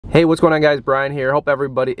Hey, what's going on, guys? Brian here. Hope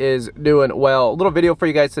everybody is doing well. A little video for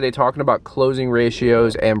you guys today talking about closing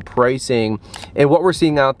ratios and pricing and what we're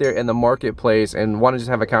seeing out there in the marketplace, and want to just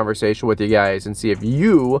have a conversation with you guys and see if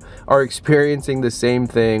you are experiencing the same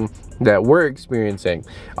thing that we're experiencing.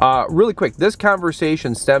 Really quick, this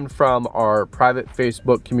conversation stemmed from our private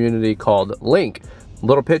Facebook community called Link.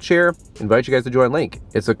 Little pitch here, invite you guys to join Link.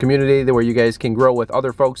 It's a community where you guys can grow with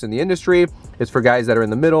other folks in the industry. It's for guys that are in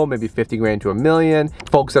the middle, maybe 50 grand to $1 million,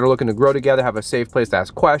 folks that are looking to grow together, have a safe place to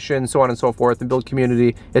ask questions, so on and so forth, and build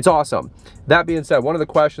community. It's awesome. That being said, one of the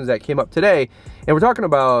questions that came up today, and we're talking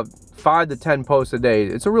about 5 to 10 posts a day.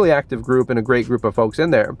 It's a really active group and a great group of folks in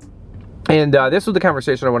there. And this was the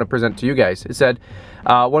conversation I want to present to you guys. It said,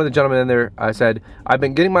 one of the gentlemen in there said, I've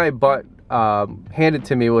been getting my butt handed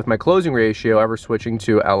to me with my closing ratio ever switching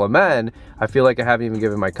to LMN. I feel like I haven't even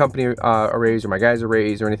given my company a raise or my guys a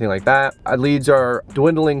raise or anything like that. Leads are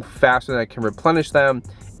dwindling faster than I can replenish them.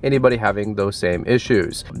 Anybody having those same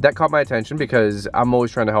issues? That caught my attention because I'm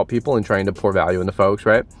always trying to help people and trying to pour value into folks,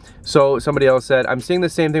 right? So somebody else said, I'm seeing the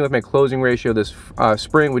same thing with my closing ratio this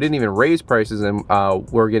spring. We didn't even raise prices and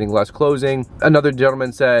we're getting less closing. Another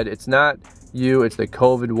gentleman said, it's not you, it's the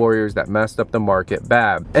COVID warriors that messed up the market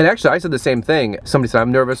bad. And actually I said the same thing. Somebody said,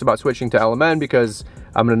 I'm nervous about switching to LMN because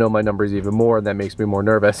I'm gonna know my numbers even more, and that makes me more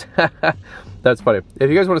nervous. That's funny. If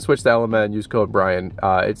you guys want to switch to LMN, use code Brian.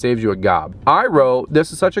 It saves you a gob. I wrote,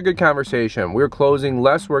 this is such a good conversation. We're closing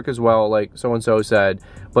less work as well, like so-and-so said,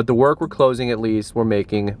 but the work we're closing, at least we're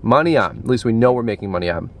making money on. At least we know we're making money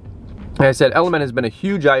on. And I said, LMN has been a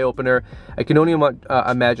huge eye-opener. I can only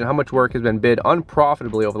imagine how much work has been bid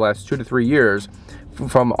unprofitably over the last 2 to 3 years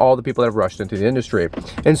from all the people that have rushed into the industry.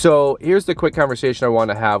 And so here's the quick conversation I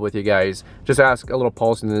want to have with you guys. Just ask a little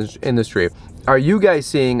pulse in this industry. Are you guys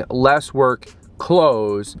seeing less work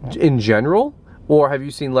close in general? Or have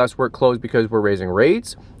you seen less work close because we're raising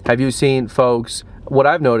rates? Have you seen folks, what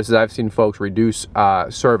I've noticed is I've seen folks reduce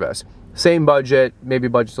service. Same budget, maybe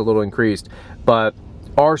budget's a little increased, but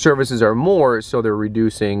our services are more, so they're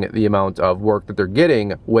reducing the amount of work that they're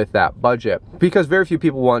getting with that budget, because very few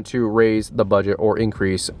people want to raise the budget or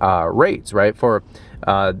increase rates, right? For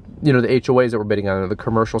you know, the HOAs that we're bidding on, or the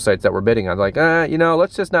commercial sites that we're bidding on, like, you know,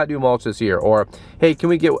 let's just not do mulch this year, or hey, can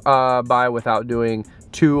we get by without doing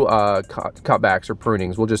 2 cutbacks or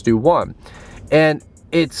prunings? We'll just do 1. And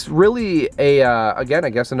it's really again, I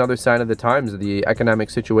guess another sign of the times, of the economic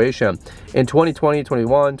situation. In 2020,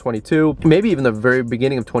 21, 22, maybe even the very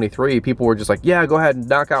beginning of 23, people were just like, yeah, go ahead and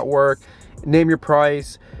knock out work, name your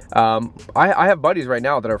price. I have buddies right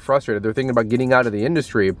now that are frustrated. They're thinking about getting out of the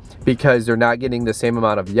industry because they're not getting the same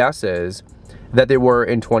amount of yeses that they were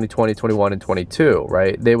in 2020, 21, and 22,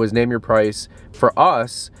 right? They was name your price for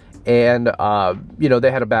us, and you know,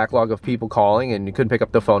 they had a backlog of people calling and you couldn't pick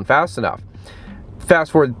up the phone fast enough.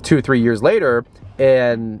 Fast forward 2 or 3 years later,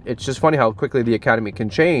 and it's just funny how quickly the economy can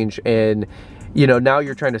change. And you know, now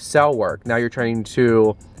you're trying to sell work. Now you're trying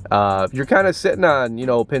to you're kind of sitting on, you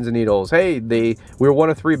know, pins and needles. Hey, we were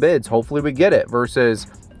 1 of 3 bids, hopefully we get it. Versus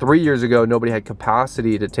 3 years ago, nobody had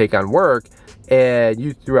capacity to take on work, and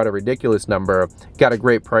you threw out a ridiculous number, got a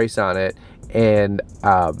great price on it, and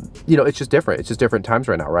you know, it's just different. It's just different times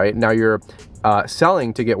right now, right? Now you're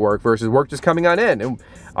selling to get work versus work just coming on in. And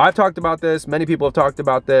I've talked about this, many people have talked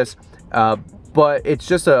about this, but it's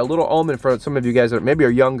just a little omen for some of you guys that maybe are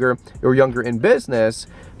younger or younger in business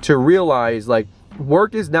to realize, like,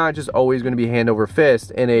 work is not just always going to be hand over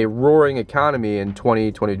fist in a roaring economy in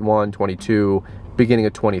 2021, 22, beginning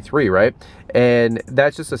of 23, right? And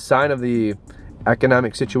that's just a sign of the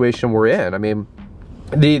economic situation we're in. I mean,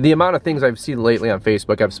 the amount of things I've seen lately on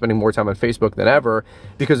Facebook, I'm spending more time on Facebook than ever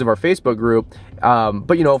because of our Facebook group.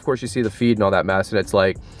 But you know, of course, you see the feed and all that mess, and it's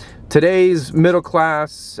like today's middle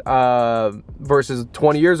class versus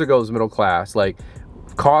 20 years ago's middle class. Like,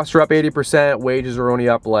 costs are up 80%, wages are only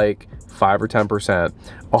up like 5 or 10%.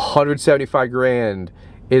 175 grand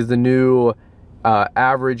is the new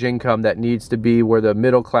average income that needs to be where the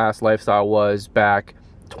middle class lifestyle was back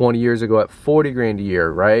 20 years ago at 40 grand a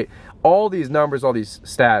year, right? All these numbers, all these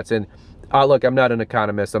stats, and look, I'm not an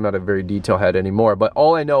economist, I'm not a very detail head anymore, but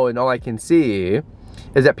all I know and all I can see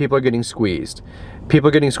is that people are getting squeezed. People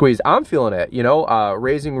are getting squeezed. I'm feeling it, you know,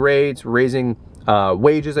 raising rates, raising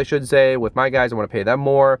wages, I should say, with my guys. I want to pay them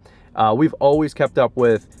more. We've always kept up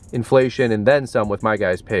with inflation and then some with my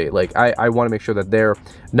guys' pay. Like, I want to make sure that they're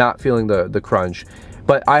not feeling the crunch,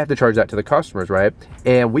 but I have to charge that to the customers, right?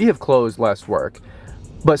 And we have closed less work.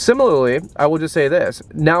 But similarly, I will just say this,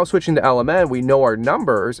 now switching to LMN, we know our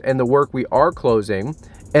numbers and the work we are closing,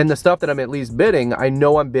 and the stuff that I'm at least bidding, I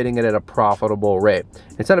know I'm bidding it at a profitable rate.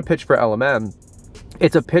 It's not a pitch for LMN.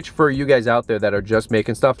 it's a pitch for you guys out there that are just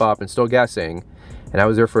making stuff up and still guessing, and I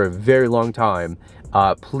was there for a very long time.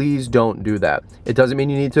 Please don't do that. It doesn't mean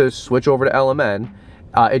you need to switch over to LMN.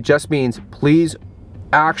 It just means please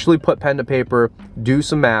actually put pen to paper, do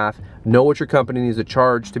some math, know what your company needs to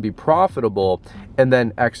charge to be profitable, and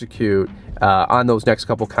then execute on those next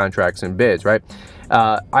couple contracts and bids, right?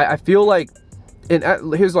 I feel like, and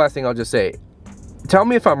here's the last thing I'll just say. Tell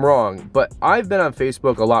me if I'm wrong, but I've been on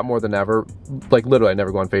Facebook a lot more than ever. Like literally, I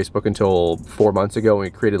never go on Facebook until 4 months ago when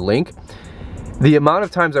we created Link. The amount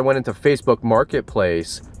of times I went into Facebook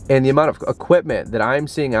Marketplace and the amount of equipment that I'm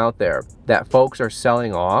seeing out there that folks are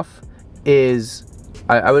selling off is,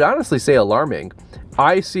 I would honestly say, alarming.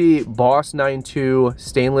 I see Boss 9.2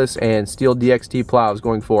 stainless and steel DXT plows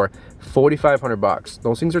going for $4,500.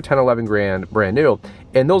 Those things are 10, 11 grand brand new,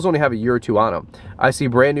 and those only have a year or two on them. I see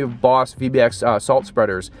brand new Boss VBX salt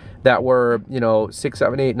spreaders that were, you know, 6,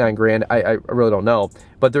 7, 8, 9 grand. I really don't know,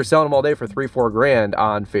 but they're selling them all day for 3, 4 grand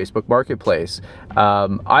on Facebook Marketplace.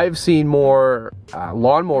 I've seen more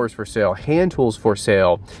lawnmowers for sale, hand tools for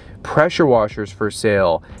sale, pressure washers for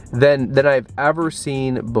sale than I've ever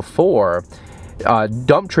seen before.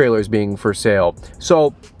 Dump trailers being for sale.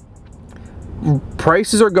 So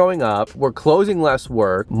prices are going up, we're closing less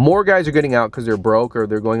work, more guys are getting out because they're broke or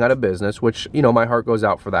they're going out of business, which, you know, my heart goes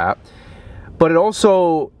out for that. But it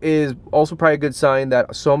also is probably a good sign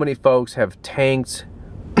that so many folks have tanked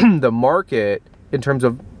the market in terms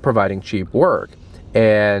of providing cheap work,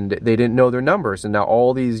 and they didn't know their numbers, and now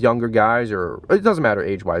all these younger guys, or it doesn't matter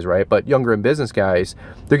age-wise, right, but younger in business guys,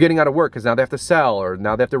 they're getting out of work because now they have to sell, or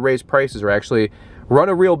now they have to raise prices, or actually run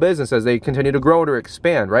a real business as they continue to grow or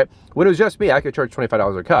expand, right? When it was just me, I could charge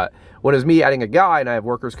 $25 a cut. When it was me adding a guy and I have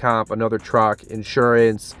workers' comp, another truck,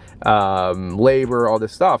 insurance, labor, all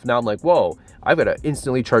this stuff, now I'm like, whoa, I've got to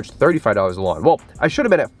instantly charge $35 a lawn. Well, I should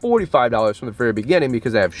have been at $45 from the very beginning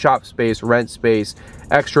because I have shop space, rent space,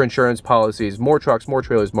 extra insurance policies, more trucks, more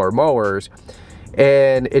trailers, more mowers.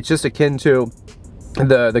 And it's just akin to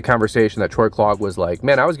the conversation that Troy Clogg was like,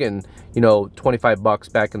 man, I was getting, you know, 25 bucks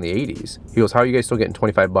back in the 80s. He goes, how are you guys still getting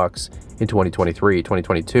 25 bucks in 2023,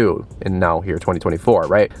 2022, and now here 2024,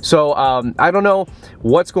 right? So I don't know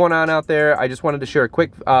what's going on out there. I just wanted to share a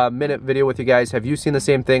quick minute video with you guys. Have you seen the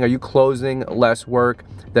same thing? Are you closing less work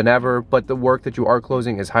than ever, but the work that you are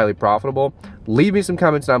closing is highly profitable? Leave me some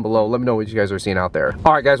comments down below. Let me know what you guys are seeing out there.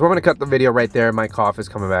 All right, guys, we're gonna cut the video right there. My cough is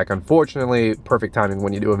coming back. Unfortunately, perfect timing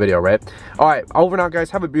when you do a video, right? All right, over and out,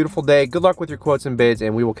 guys. Have a beautiful day. Good luck with your quotes and bids,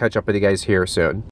 and we will catch up with you guys here soon.